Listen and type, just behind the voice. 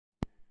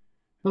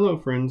Hello,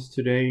 friends.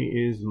 Today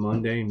is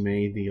Monday,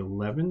 May the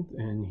 11th,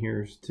 and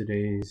here's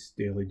today's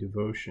daily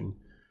devotion.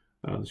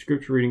 The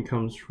scripture reading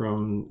comes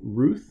from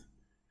Ruth,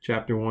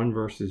 chapter 1,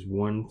 verses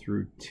 1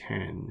 through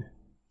 10.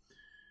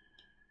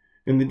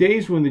 In the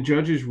days when the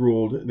judges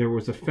ruled, there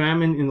was a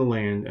famine in the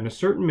land, and a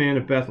certain man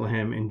of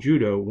Bethlehem in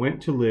Judah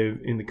went to live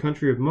in the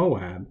country of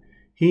Moab,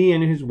 he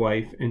and his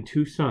wife and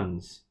 2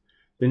 sons.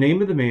 The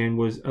name of the man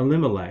was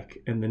Elimelech,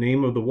 and the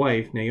name of the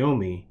wife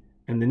Naomi.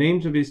 And the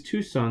names of his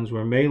 2 sons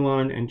were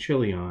Mahlon and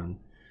Chilion.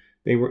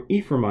 They were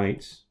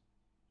Ephrathites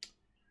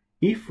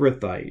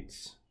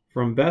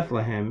from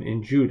Bethlehem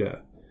in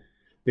Judah.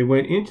 They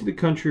went into the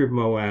country of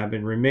Moab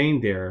and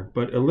remained there,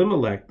 but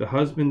Elimelech, the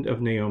husband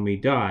of Naomi,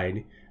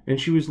 died, and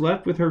she was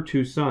left with her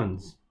 2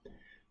 sons.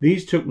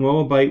 These took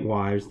Moabite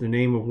wives. The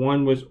name of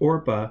one was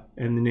Orpah,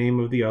 and the name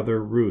of the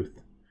other Ruth.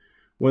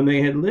 When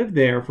they had lived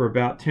there for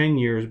about 10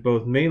 years,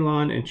 both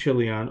Mahlon and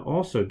Chilion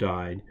also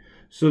died,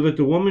 so that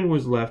the woman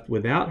was left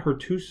without her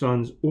 2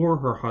 sons or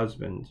her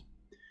husband.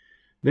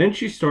 Then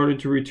she started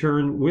to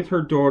return with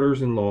her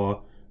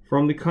daughters-in-law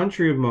from the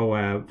country of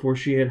Moab, for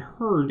she had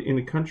heard in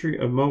the country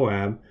of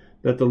Moab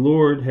that the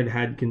Lord had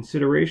had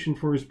consideration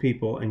for his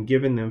people and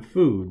given them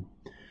food.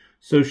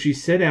 So she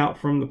set out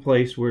from the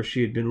place where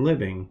she had been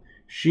living,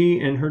 she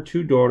and her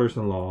 2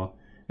 daughters-in-law,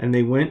 and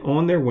they went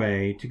on their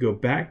way to go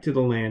back to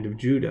the land of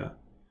Judah.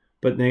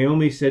 But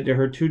Naomi said to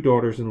her 2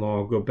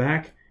 daughters-in-law, "Go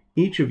back,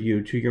 each of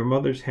you, to your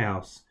mother's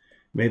house.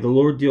 May the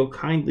Lord deal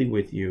kindly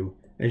with you,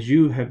 as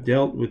you have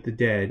dealt with the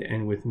dead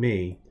and with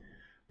me.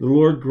 The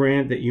Lord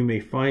grant that you may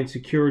find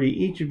security,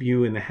 each of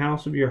you, in the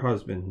house of your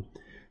husband."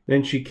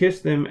 Then she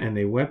kissed them, and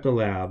they wept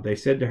aloud. They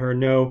said to her,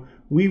 "No,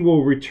 we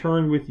will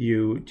return with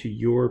you to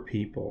your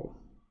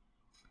people."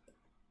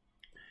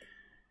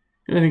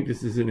 And I think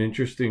this is an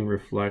interesting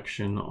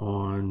reflection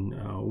on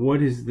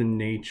what is the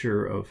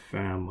nature of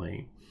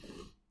family.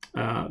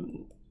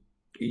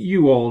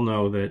 You all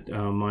know that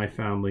my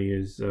family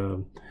is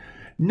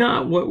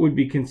not what would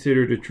be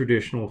considered a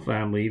traditional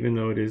family, even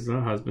though it is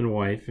a husband,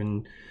 wife,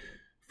 and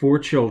 4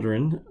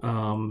 children.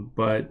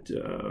 But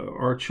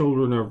our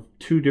children are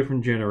 2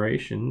 different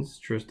generations,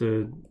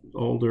 Trista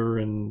older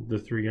and the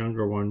 3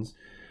 younger ones.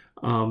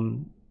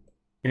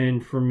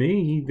 And for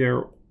me,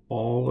 they're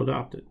all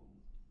adopted.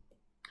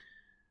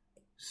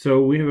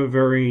 So we have a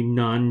very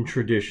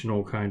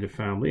non-traditional kind of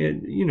family,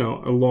 and,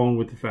 along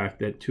with the fact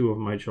that 2 of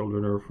my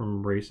children are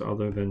from race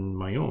other than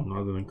my own,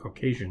 other than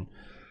Caucasian.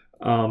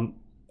 What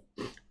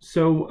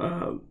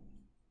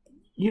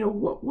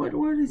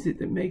is it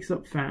that makes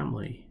up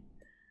family?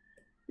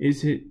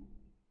 Is it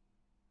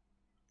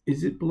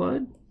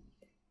blood,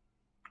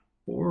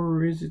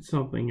 or is it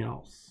something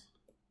else?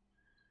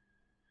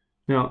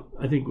 Now,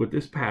 I think what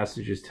this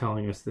passage is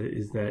telling us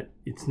is that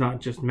it's not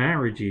just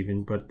marriage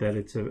even, but that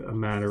it's a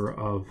matter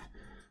of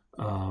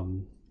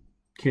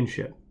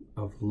kinship,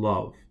 of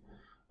love,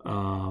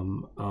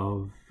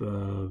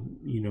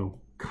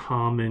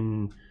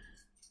 common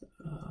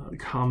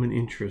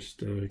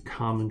interest,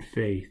 common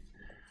faith.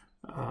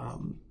 I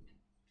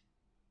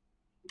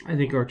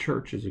think our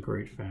church is a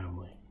great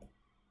family.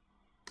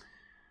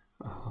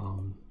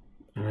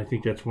 And I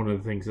think that's one of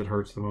the things that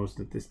hurts the most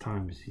at this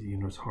time is,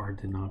 it's hard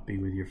to not be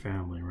with your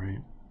family,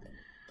 right?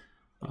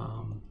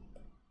 I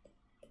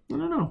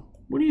don't know.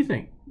 What do you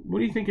think? What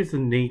do you think is the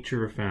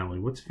nature of family?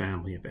 What's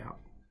family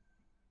about?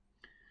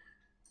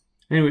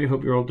 Anyway, I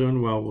hope you're all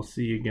doing well. We'll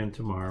see you again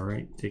tomorrow,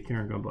 right? Take care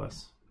and God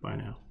bless. Bye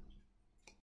now.